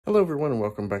Hello everyone and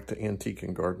welcome back to Antique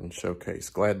and Garden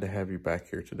Showcase. Glad to have you back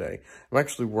here today. I'm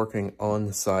actually working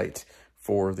on site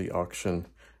for the auction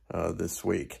this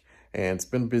week, and it's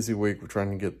been a busy week. We're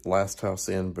trying to get the last house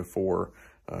in before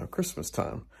Christmas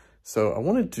time. So I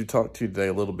wanted to talk to you today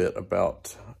a little bit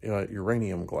about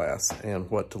uranium glass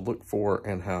and what to look for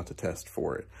and how to test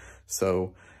for it.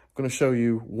 So I'm going to show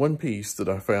you one piece that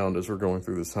I found as we're going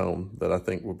through this home that I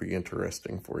think will be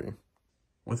interesting for you.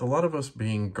 With a lot of us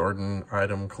being garden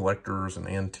item collectors and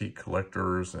antique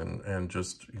collectors and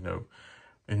just,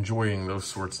 enjoying those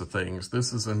sorts of things,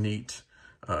 this is a neat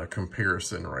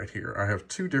comparison right here. I have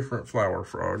two different flower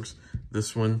frogs,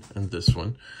 this one and this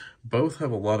one. Both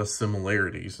have a lot of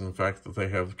similarities in the fact that they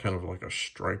have kind of like a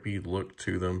stripy look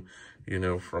to them,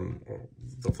 from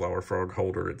the flower frog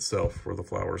holder itself where the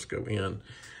flowers go in.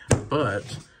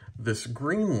 But this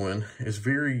green one is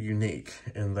very unique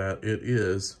in that it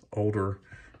is older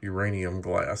uranium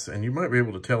glass, and you might be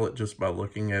able to tell it just by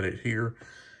looking at it here.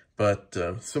 But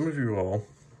some of you all,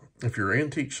 if you're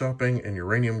antique shopping and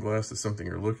uranium glass is something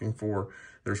you're looking for,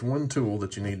 there's one tool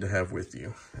that you need to have with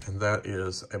you, and that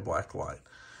is a black light.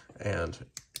 And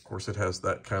of course it has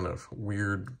that kind of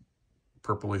weird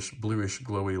purplish, bluish,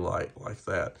 glowy light like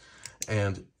that.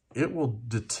 And it will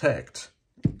detect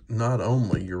not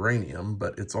only uranium,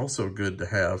 but it's also good to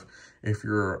have if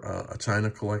you're a china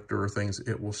collector or things.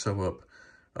 It will show up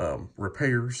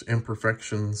repairs,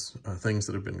 imperfections, things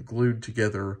that have been glued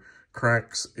together,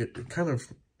 cracks. It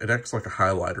acts like a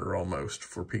highlighter almost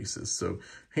for pieces. So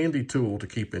handy tool to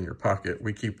keep in your pocket.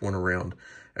 We keep one around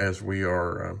as we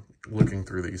are looking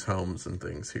through these homes and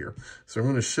things here. So I'm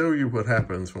going to show you what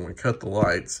happens when we cut the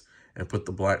lights and put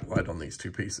the black light on these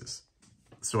two pieces.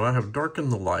 So I have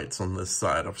darkened the lights on this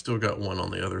side. I've still got one on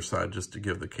the other side just to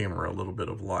give the camera a little bit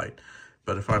of light.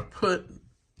 But if I put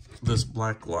this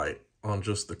black light on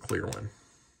just the clear one,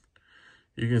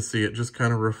 you can see it just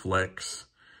kind of reflects.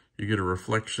 You get a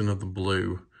reflection of the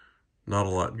blue, not a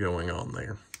lot going on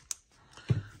there.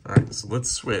 All right, so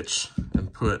let's switch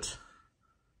and put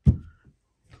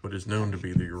what is known to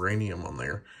be the uranium on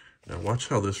there. Now watch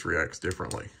how this reacts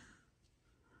differently.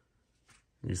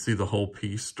 You see the whole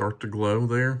piece start to glow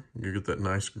there? You get that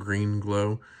nice green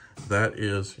glow. That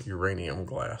is uranium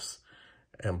glass,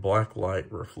 and black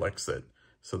light reflects it.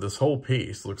 So this whole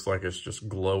piece looks like it's just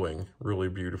glowing really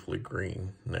beautifully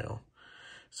green now.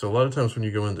 So a lot of times when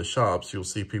you go into shops, you'll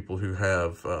see people who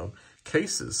have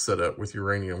cases set up with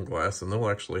uranium glass, and they'll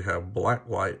actually have black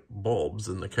light bulbs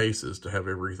in the cases to have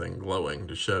everything glowing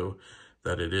to show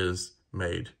that it is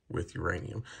made with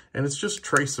uranium. And it's just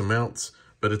trace amounts,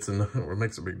 but it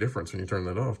makes a big difference when you turn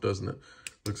that off, doesn't it?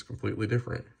 Looks completely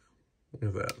different. Look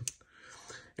at that.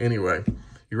 Anyway,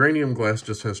 uranium glass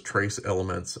just has trace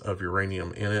elements of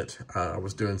uranium in it. I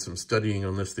was doing some studying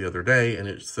on this the other day, and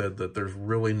it said that there's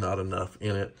really not enough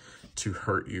in it to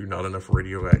hurt you, not enough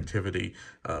radioactivity.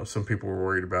 Some people were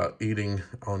worried about eating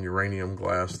on uranium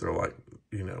glass. They're like,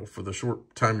 for the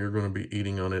short time you're going to be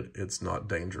eating on it, it's not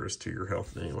dangerous to your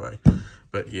health anyway.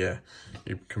 But yeah,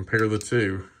 you compare the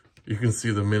two, you can see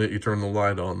the minute you turn the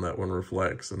light on, that one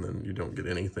reflects, and then you don't get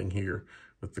anything here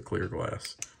with the clear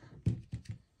glass.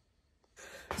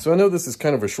 So I know this is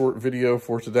kind of a short video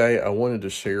for today. I wanted to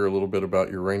share a little bit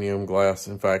about uranium glass.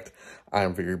 In fact, I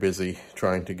am very busy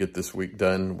trying to get this week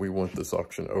done. We want this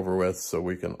auction over with so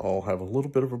we can all have a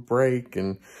little bit of a break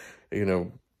and,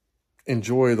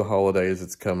 enjoy the holidays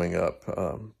that's coming up.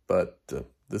 But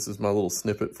this is my little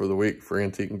snippet for the week for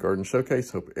Antique and Garden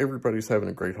Showcase. Hope everybody's having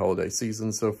a great holiday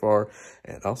season so far,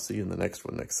 and I'll see you in the next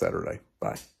one next Saturday.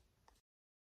 Bye.